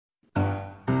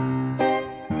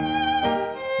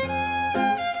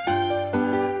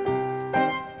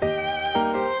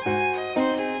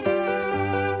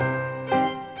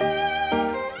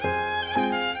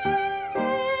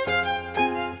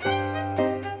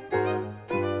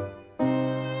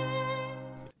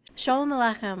Shalom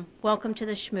Aleichem. Welcome to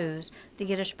the Shmooze, the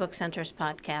Yiddish Book Center's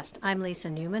podcast. I'm Lisa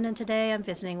Newman, and today I'm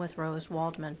visiting with Rose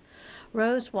Waldman.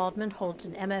 Rose Waldman holds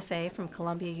an MFA from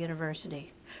Columbia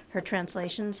University. Her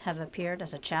translations have appeared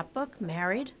as a chapbook,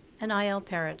 Married, an I.L.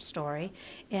 Parrott story,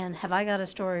 in Have I Got a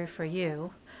Story for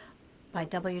You by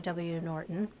W.W.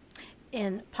 Norton,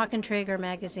 in Pockenträger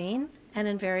magazine, and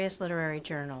in various literary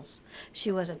journals.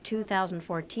 She was a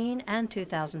 2014 and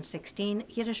 2016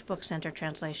 Yiddish Book Center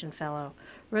Translation Fellow.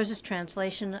 Rose's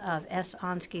translation of S.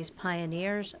 Ansky's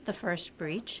Pioneers, The First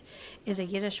Breach, is a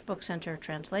Yiddish Book Center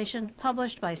translation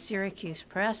published by Syracuse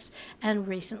Press and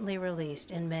recently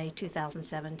released in May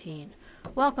 2017.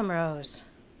 Welcome, Rose.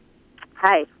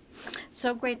 Hi.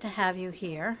 So great to have you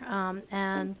here,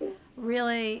 and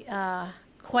really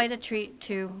quite a treat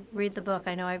to read the book.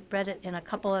 I know I've read it in a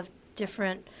couple of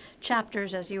different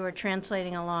chapters as you were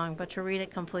translating along, but to read it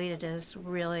completed is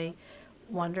really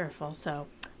wonderful. So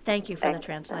thank you for the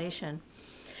translation.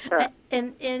 Sure.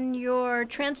 In your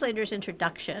translator's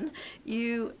introduction,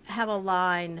 you have a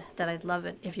line that I'd love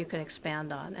it if you could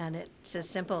expand on, and it's as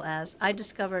simple as, I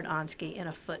discovered Ansky in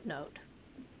a footnote.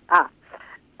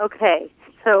 Okay.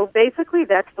 So basically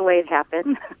that's the way it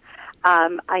happened.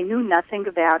 I knew nothing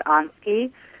about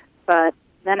Ansky, but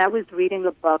then I was reading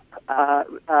a book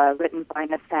written by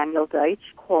Nathaniel Deutsch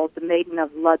called The Maiden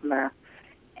of Ludmer,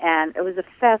 and it was a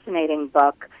fascinating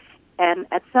book. And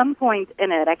at some point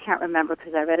in it, I can't remember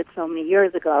because I read it so many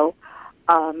years ago,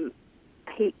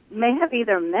 he may have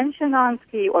either mentioned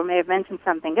Ansky or may have mentioned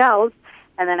something else,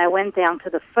 and then I went down to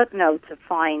the footnote to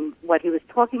find what he was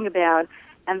talking about,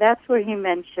 and that's where he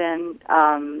mentioned,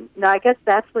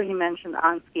 that's where he mentioned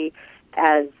Ansky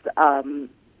as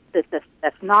this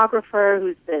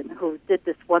ethnographer who did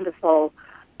this wonderful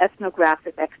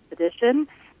ethnographic expedition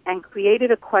and created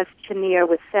a questionnaire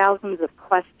with thousands of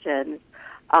questions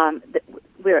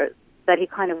that he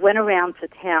kind of went around to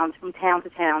towns, from town to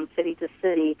town, city to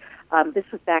city. This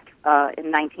was back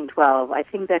in 1912. I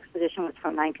think the expedition was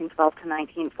from 1912 to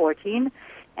 1914.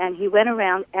 And he went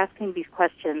around asking these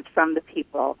questions from the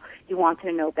people. He wanted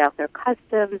to know about their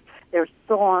customs, their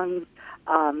songs,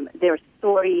 their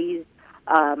stories.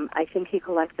 I think he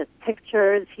collected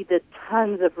pictures. He did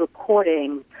tons of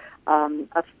recordings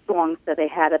of songs that they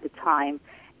had at the time.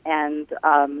 And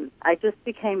I just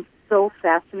became so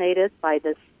fascinated by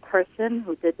this person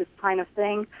who did this kind of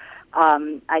thing.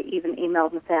 I even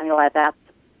emailed Nathaniel at that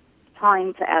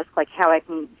time to ask how I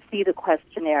can see the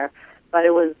questionnaire, but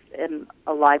it was in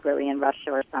a library in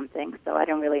Russia or something, so I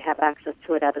don't really have access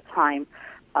to it at the time.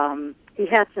 He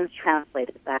has since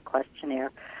translated that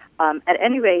questionnaire. At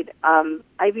any rate,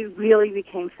 I really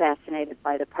became fascinated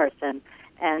by the person.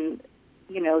 And,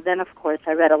 then, of course,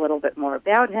 I read a little bit more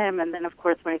about him. And then, of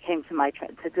course, when it came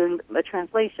to doing the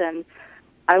translation,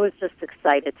 I was just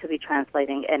excited to be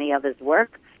translating any of his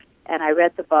work. And I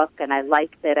read the book, and I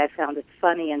liked it. I found it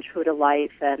funny and true to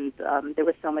life, and there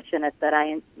was so much in it that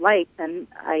I liked, and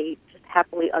I just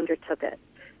happily undertook it.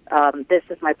 This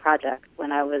is my project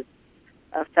when I was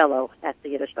a fellow at the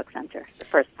Yiddish Book Center the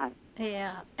first time.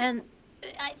 Yeah, and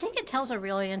I think it tells a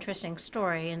really interesting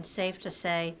story, and safe to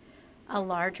say a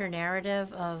larger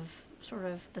narrative of sort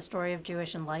of the story of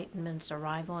Jewish Enlightenment's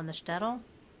arrival in the shtetl.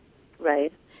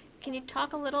 Right. Can you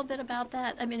talk a little bit about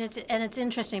that? I mean, it's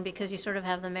interesting because you sort of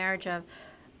have the marriage of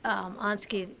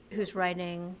Ansky, who's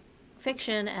writing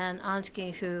fiction, and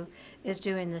Ansky, who is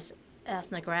doing this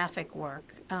ethnographic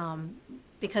work,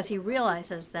 because he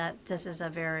realizes that this is a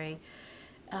very,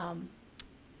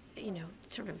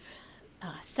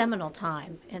 seminal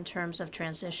time in terms of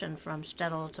transition from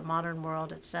shtetl to modern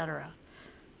world, etc.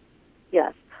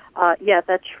 Yes.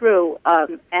 That's true.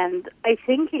 And I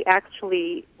think he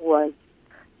actually was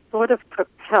sort of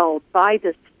propelled by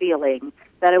this feeling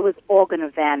that it was all going to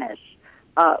vanish,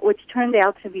 which turned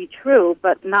out to be true,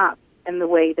 but not in the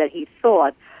way that he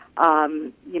thought.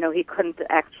 He couldn't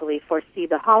actually foresee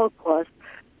the Holocaust,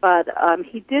 but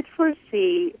he did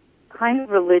foresee kind of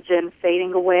religion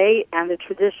fading away and the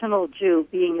traditional Jew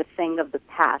being a thing of the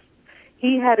past.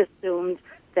 He had assumed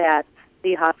that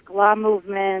the Haskalah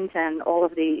movement and all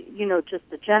of the, just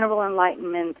the general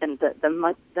Enlightenment and the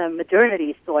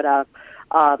modernity sort of,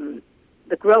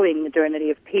 the growing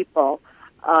modernity of people,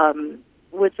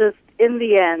 would just, in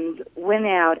the end, win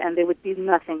out, and there would be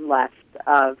nothing left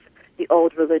of the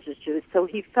old religious Jews. So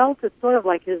he felt it sort of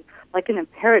like an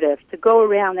imperative to go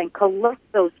around and collect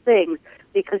those things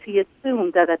because he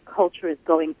assumed that culture is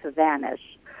going to vanish.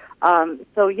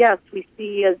 So yes, we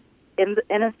see in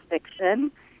his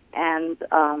fiction, and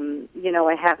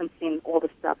I haven't seen all the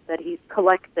stuff that he's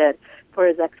collected for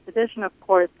his expedition, of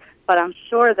course, but I'm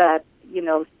sure that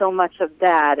so much of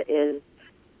that is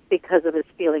because of his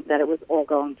feeling that it was all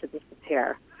going to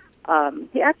disappear.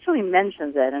 He actually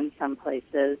mentions it in some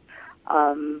places,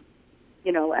 and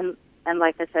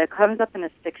like I said, it comes up in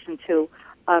his fiction too.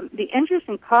 The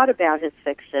interesting part about his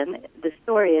fiction, the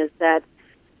story, is that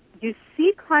you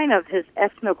see kind of his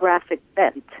ethnographic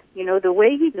bent. The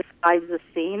way he describes the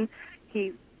scene,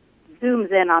 he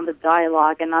zooms in on the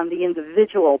dialogue and on the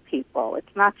individual people.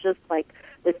 It's not just like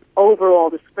this overall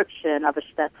description of a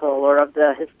shtetl or of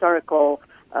the historical,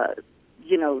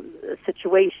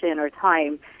 situation or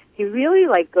time. He really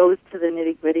goes to the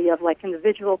nitty-gritty of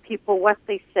individual people, what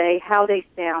they say, how they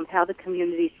sound, how the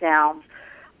community sounds,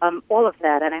 all of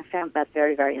that. And I found that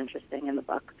very, very interesting in the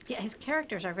book. Yeah, his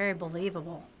characters are very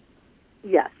believable.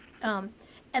 Yes.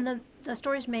 And the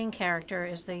story's main character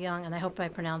is the young, and I hope I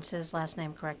pronounce his last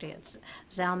name correctly, it's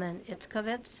Zalman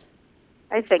Itzkovitz.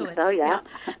 I think so, yeah.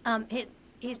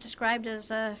 He's described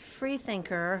as a free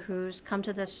thinker who's come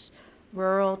to this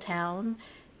rural town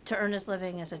to earn his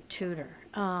living as a tutor.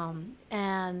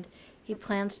 And he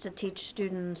plans to teach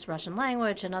students Russian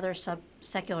language and other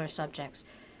secular subjects.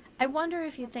 I wonder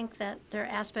if you think that there are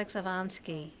aspects of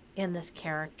Ansky in this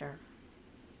character.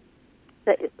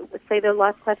 Say the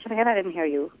last question again. I didn't hear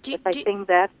you. Do you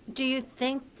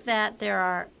think that there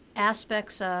are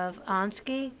aspects of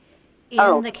Ansky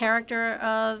in the character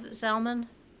of Zalman?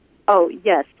 Oh,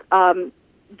 yes.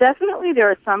 Definitely there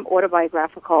are some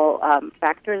autobiographical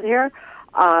factors here.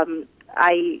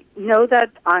 I know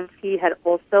that Ansky had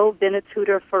also been a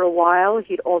tutor for a while.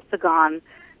 He'd also gone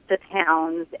to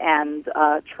towns and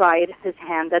tried his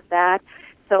hand at that.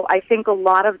 So I think a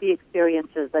lot of the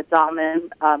experiences that Zalman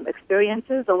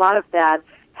experiences, a lot of that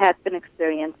had been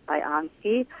experienced by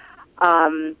Ansky.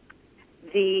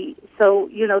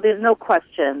 There's no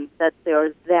question that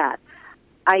there's that.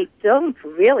 I don't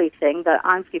really think that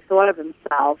Ansky thought of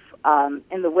himself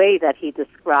in the way that he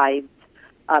described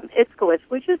Itzkowitz,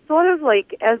 which is sort of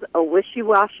as a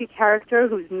wishy-washy character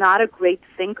who's not a great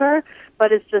thinker,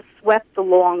 but is just swept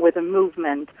along with a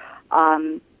movement.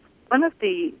 One of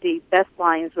the best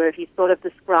lines where he sort of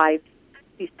describes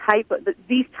these type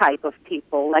of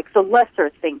people, like the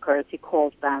lesser thinkers, he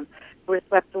calls them, who were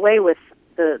swept away with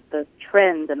the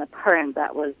trend and the current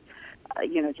that was,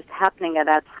 just happening at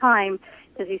that time.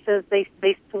 Because he says they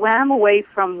swam away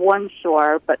from one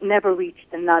shore but never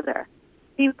reached another.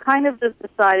 He kind of just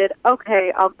decided,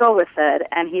 okay, I'll go with it,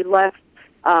 and he left,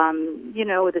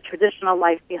 the traditional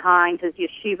life behind, his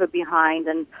yeshiva behind,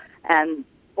 and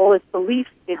all his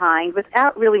beliefs behind,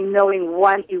 without really knowing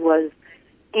what he was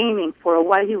aiming for or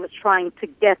what he was trying to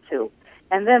get to.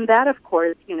 And then that, of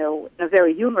course, in a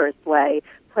very humorous way,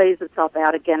 plays itself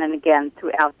out again and again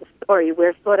throughout the story,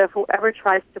 where sort of whoever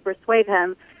tries to persuade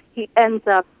him, he ends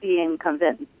up being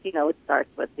convinced. It starts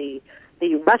with the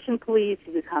Russian police.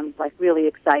 He becomes really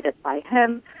excited by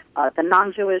him. The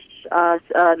non-Jewish,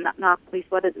 not police.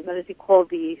 What is he called?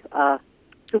 The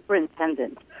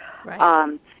superintendent.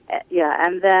 Right.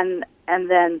 And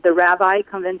then the rabbi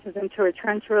convinces him to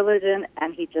return to religion,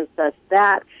 and he just does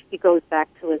that. He goes back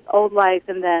to his old life,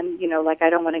 and then I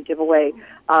don't want to give away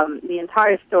the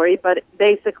entire story, but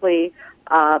basically,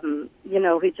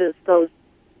 he just goes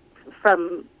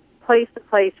from place to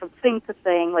place, from thing to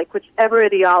thing, whichever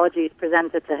ideology is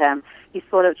presented to him, he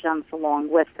sort of jumps along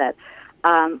with it.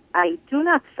 I do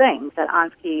not think that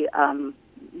Ansky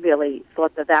really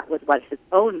thought that was what his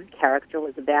own character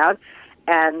was about.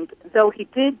 And though he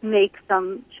did make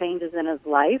some changes in his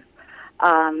life,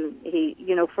 he,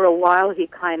 for a while he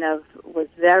kind of was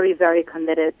very, very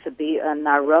committed to be a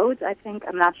narod, I think.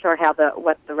 I'm not sure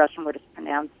what the Russian word is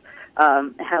pronounced,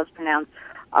 how it's pronounced.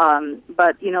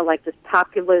 But, this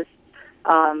populist,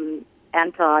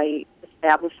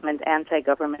 anti-establishment,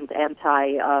 anti-government,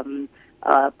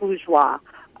 anti-bourgeois.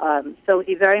 So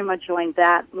he very much joined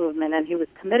that movement, and he was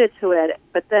committed to it.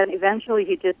 But then eventually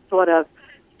he did sort of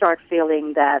start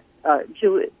feeling that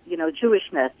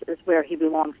Jewishness is where he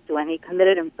belongs to, and he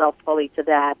committed himself fully to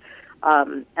that.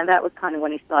 And that was kind of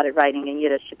when he started writing in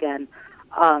Yiddish again.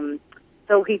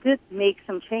 So he did make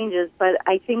some changes, but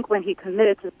I think when he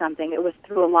committed to something, it was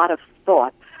through a lot of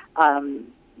thought.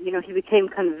 He became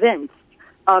convinced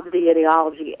of the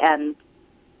ideology and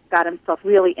got himself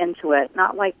really into it,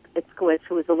 not like Itzkowitz,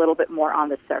 who was a little bit more on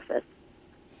the surface.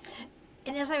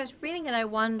 And as I was reading it, I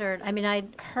wondered,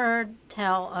 I'd heard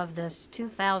tell of this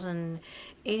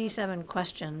 2,087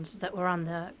 questions that were on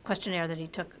the questionnaire that he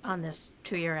took on this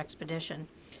 2-year expedition.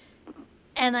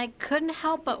 And I couldn't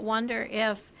help but wonder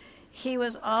if he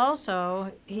was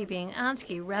also, he being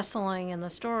Ansky, wrestling in the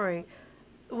story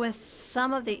with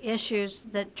some of the issues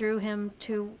that drew him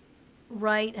to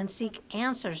write and seek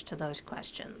answers to those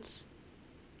questions.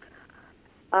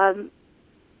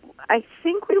 I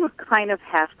think we would kind of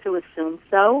have to assume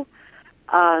so.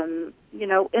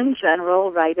 In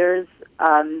general, writers,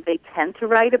 they tend to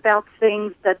write about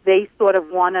things that they sort of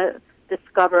want to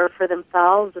discover for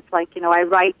themselves. It's like, I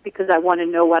write because I want to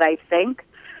know what I think.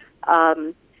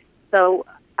 So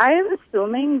I am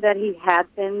assuming that he had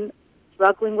been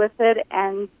struggling with it,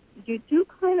 and you do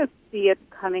kind of see it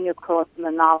coming across in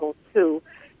the novel, too,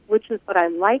 which is what I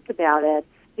like about it,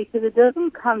 because it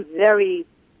doesn't come very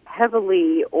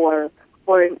heavily or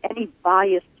in any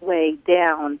biased way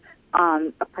down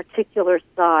on a particular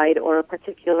side or a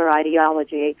particular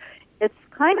ideology. It's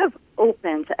kind of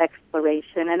open to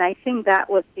exploration, and I think that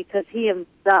was because he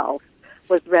himself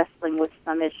was wrestling with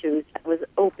some issues and was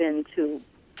open to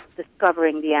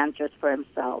discovering the answers for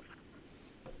himself.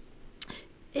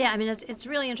 Yeah, I mean, it's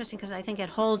really interesting because I think it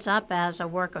holds up as a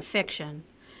work of fiction,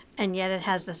 and yet it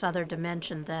has this other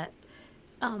dimension that,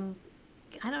 I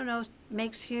don't know,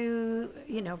 makes you,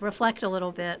 reflect a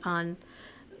little bit on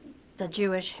the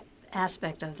Jewish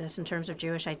aspect of this in terms of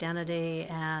Jewish identity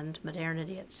and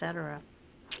modernity, etc.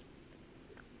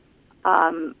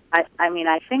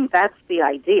 I think that's the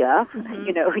idea.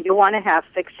 Mm-hmm. You want to have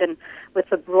fiction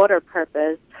with a broader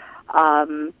purpose.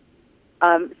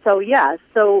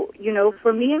 So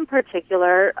for me in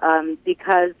particular,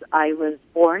 because I was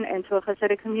born into a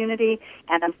Hasidic community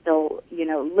and I'm still,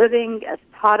 living as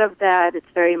part of that, it's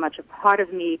very much a part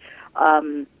of me,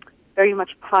 very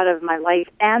much part of my life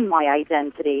and my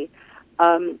identity.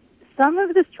 Some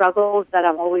of the struggles that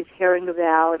I'm always hearing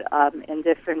about in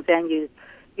different venues,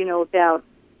 about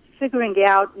figuring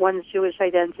out one's Jewish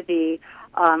identity,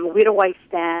 where do I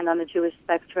stand on the Jewish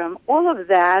spectrum, all of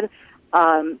that,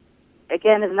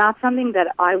 again, is not something that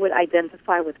I would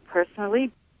identify with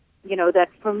personally. That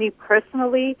for me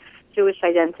personally, Jewish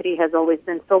identity has always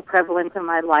been so prevalent in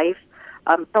my life,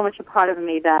 so much a part of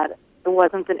me that it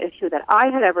wasn't an issue that I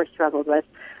had ever struggled with.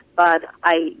 But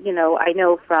I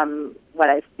know from what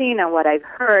I've seen and what I've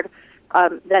heard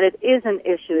that it is an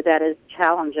issue that is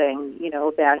challenging,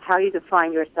 about how you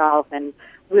define yourself and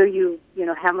where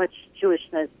how much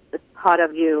Jewishness is part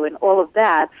of you and all of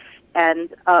that.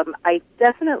 And I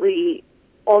definitely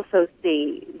also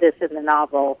see this in the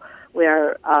novel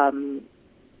where,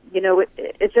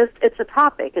 it's a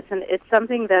topic. It's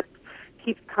something that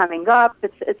keeps coming up.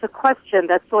 It's a question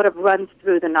that sort of runs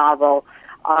through the novel.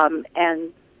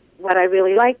 And what I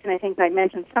really liked, and I think I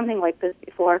mentioned something like this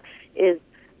before, is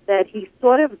that he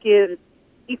sort of gives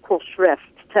equal shrift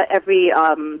to every,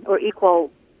 or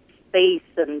equal space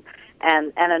and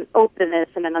an openness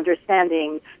and an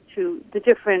understanding to the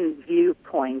different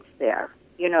viewpoints there.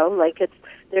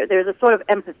 There's a sort of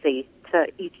empathy to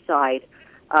each side,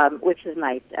 which is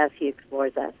nice as he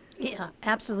explores that. Yeah,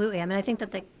 absolutely. I mean, I think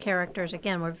that the characters,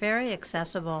 again, were very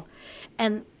accessible,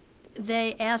 and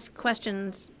they ask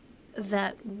questions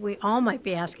that we all might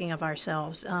be asking of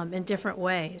ourselves in different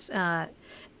ways.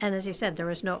 And as you said, there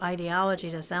was no ideology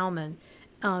to Zalman,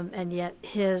 and yet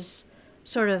his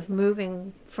sort of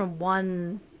moving from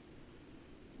one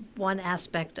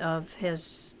aspect of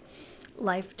his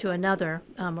life to another,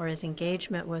 or his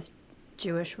engagement with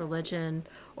Jewish religion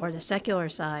or the secular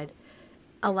side,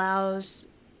 allows,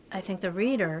 I think, the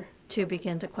reader to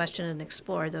begin to question and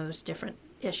explore those different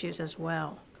issues as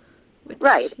well.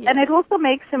 Right, and it also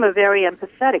makes him a very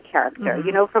empathetic character.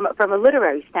 Mm-hmm. From a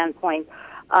literary standpoint,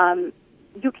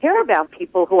 you care about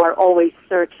people who are always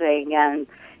searching and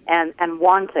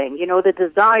wanting. The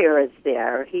desire is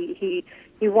there. He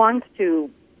wants to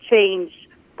change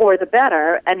for the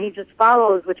better, and he just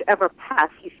follows whichever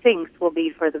path he thinks will be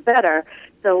for the better.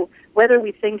 So whether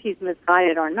we think he's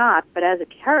misguided or not, but as a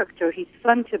character, he's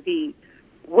fun to be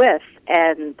with,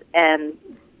 and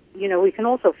we can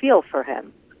also feel for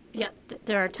him. Yeah,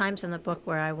 there are times in the book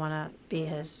where I want to be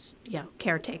his,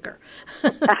 caretaker.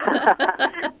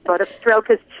 Sort of stroke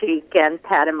his cheek and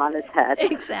pat him on his head.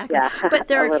 Exactly. Yeah, but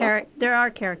there are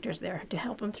characters there to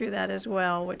help him through that as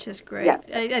well, which is great. Yeah.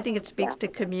 I think it speaks to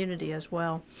community as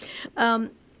well.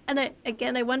 And I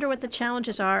wonder what the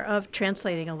challenges are of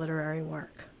translating a literary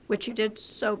work, which you did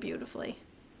so beautifully.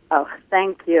 Oh,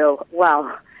 thank you.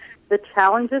 Well, the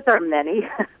challenges are many.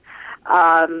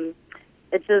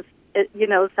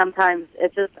 Sometimes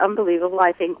it's just unbelievable.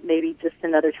 I think maybe just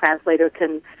another translator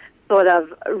can sort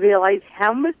of realize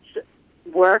how much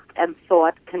work and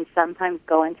thought can sometimes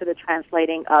go into the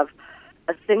translating of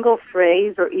a single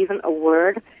phrase or even a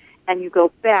word, and you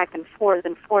go back and forth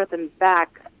and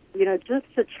back, just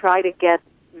to try to get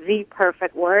the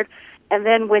perfect word. And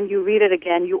then when you read it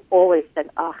again, you always think,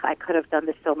 I could have done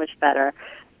this so much better.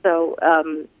 So,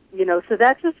 so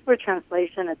that's just for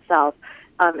translation itself.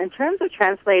 in terms of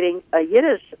translating a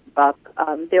Yiddish book,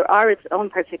 there are its own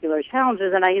particular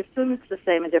challenges, and I assume it's the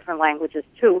same in different languages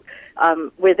too,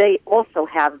 where they also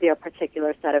have their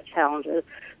particular set of challenges.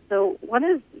 So one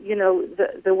is,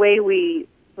 the way we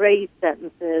phrase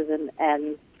sentences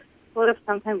and sort of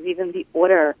sometimes even the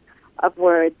order of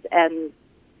words. And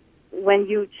when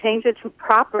you change it to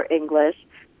proper English,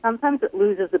 sometimes it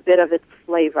loses a bit of its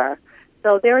flavor.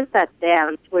 So there's that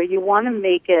dance where you want to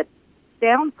make it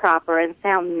sound proper and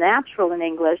sound natural in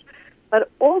English, but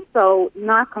also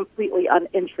not completely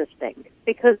uninteresting,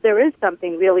 because there is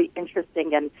something really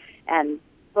interesting and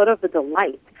sort of a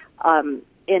delight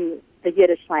in the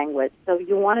Yiddish language. So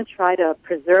you want to try to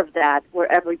preserve that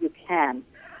wherever you can.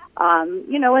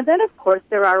 And then, of course,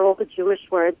 there are all the Jewish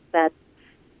words that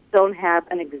don't have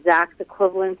an exact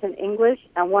equivalent in English,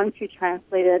 and once you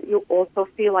translate it, you also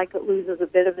feel like it loses a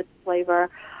bit of its flavor.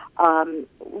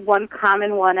 One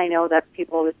common one I know that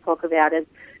people always talk about is,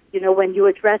 when you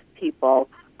address people,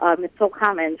 it's so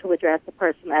common to address a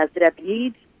person as Reb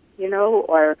Yid,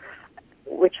 or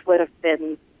which would have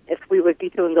been, if we would be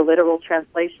doing the literal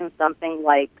translation, something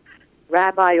like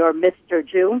Rabbi or Mr.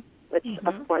 Jew, which,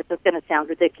 of course, is going to sound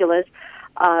ridiculous.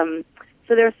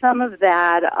 So there's some of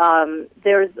that.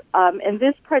 There's in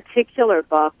this particular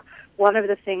book, one of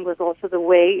the things was also the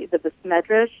way the Beis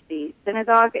Medrash, the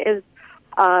synagogue, is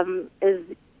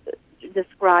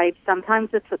described.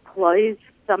 Sometimes it's a klois,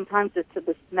 sometimes it's a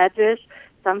Beis Medrash,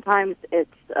 sometimes it's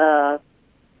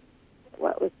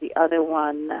what was the other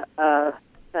one? I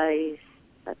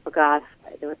forgot.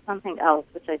 There was something else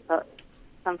which I thought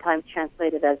sometimes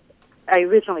I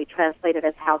originally translated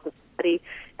as house of study,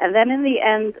 and then in the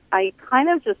end, I kind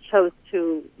of just chose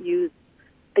to use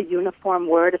a uniform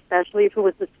word, especially if it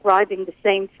was describing the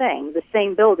same thing, the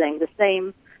same building, the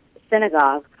same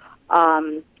synagogue.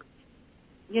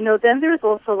 Then there's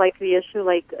also like the issue,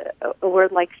 like a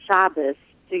word like Shabbos.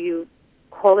 Do you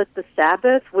call it the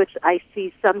Sabbath, which I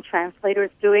see some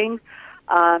translators doing?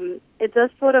 It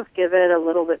does sort of give it a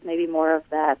little bit maybe more of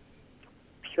that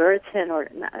Puritan or,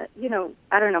 I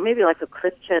don't know, maybe like a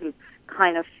Christian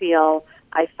kind of feel,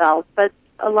 I felt. But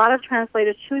a lot of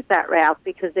translators choose that route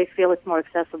because they feel it's more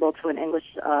accessible to an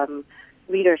English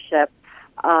readership.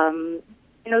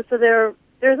 So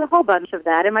there's a whole bunch of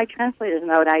that. In my translator's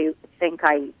note, I think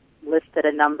I listed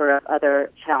a number of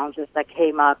other challenges that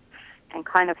came up and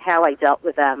kind of how I dealt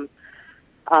with them,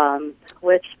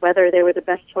 which, whether they were the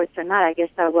best choice or not, I guess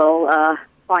I will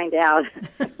find out.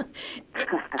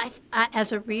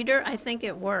 As a reader, I think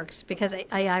it works because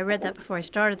I read that before I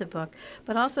started the book,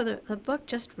 but also the book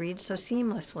just reads so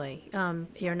seamlessly.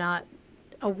 You're not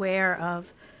aware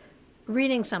of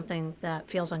reading something that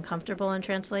feels uncomfortable in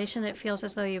translation. It feels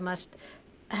as though you must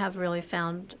have really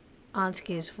found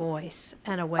Ansky's voice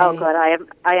and a way. Oh, good. I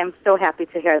am so happy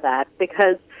to hear that,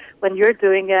 because when you're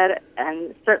doing it,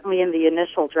 and certainly in the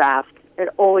initial draft, it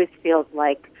always feels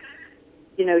like,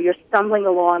 you're stumbling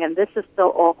along, and this is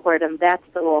still awkward, and that's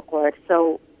still awkward.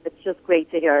 So it's just great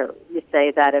to hear you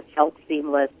say that it felt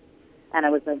seamless, and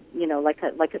it was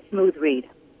like a smooth read.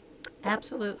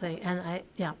 Absolutely, and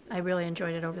I really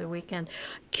enjoyed it over the weekend.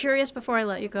 Curious, before I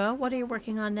let you go, what are you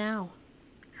working on now?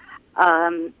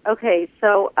 Okay,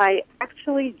 so I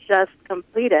actually just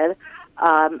completed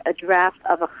a draft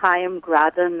of a Chaim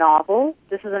Grada novel.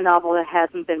 This is a novel that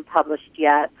hasn't been published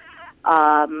yet.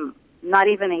 Not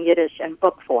even in Yiddish in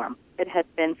book form. It had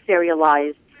been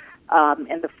serialized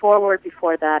in the foreword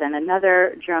before that in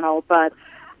another journal, but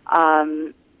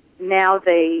now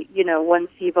they,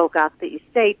 once Yivo got the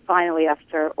estate, finally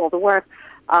after all the work,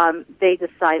 they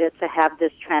decided to have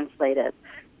this translated.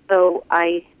 So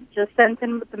I just sent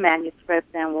in with the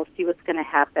manuscript, and we'll see what's going to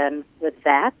happen with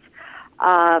that.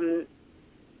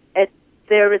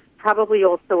 There is probably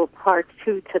also a part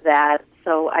 2 to that,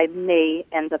 so I may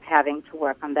end up having to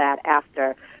work on that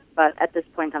after. But at this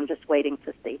point, I'm just waiting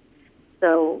to see.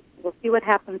 So we'll see what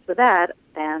happens with that,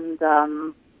 and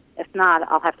if not,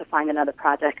 I'll have to find another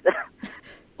project.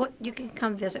 Well, you can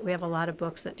come visit. We have a lot of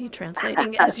books that need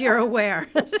translating, as you're aware.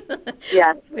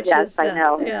 Yes, I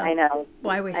know. Yeah, I know.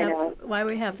 Why we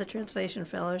have the Translation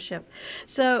Fellowship.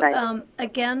 So, right.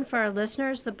 Again, for our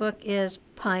listeners, the book is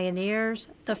Pioneers: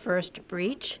 The First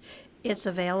Breach. It's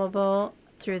available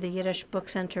through the Yiddish Book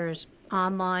Center's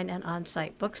online and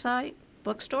on-site bookstore,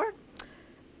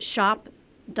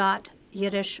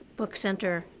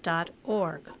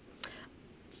 shop.yiddishbookcenter.org.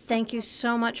 Thank you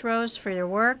so much, Rose, for your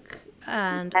work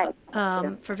and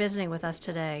for visiting with us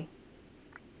today.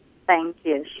 Thank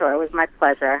you. Sure, it was my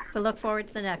pleasure. We look forward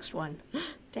to the next one.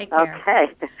 Take care.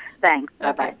 Okay. Thanks.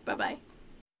 Okay. Bye-bye.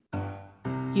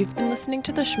 You've been listening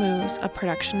to The Schmooze, a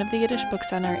production of the Yiddish Book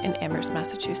Center in Amherst,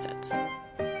 Massachusetts.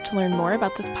 To learn more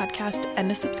about this podcast and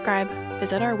to subscribe,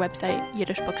 visit our website,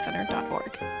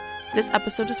 yiddishbookcenter.org. This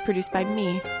episode is produced by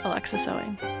me, Alexa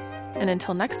Sewing. And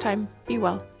until next time, be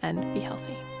well and be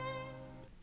healthy.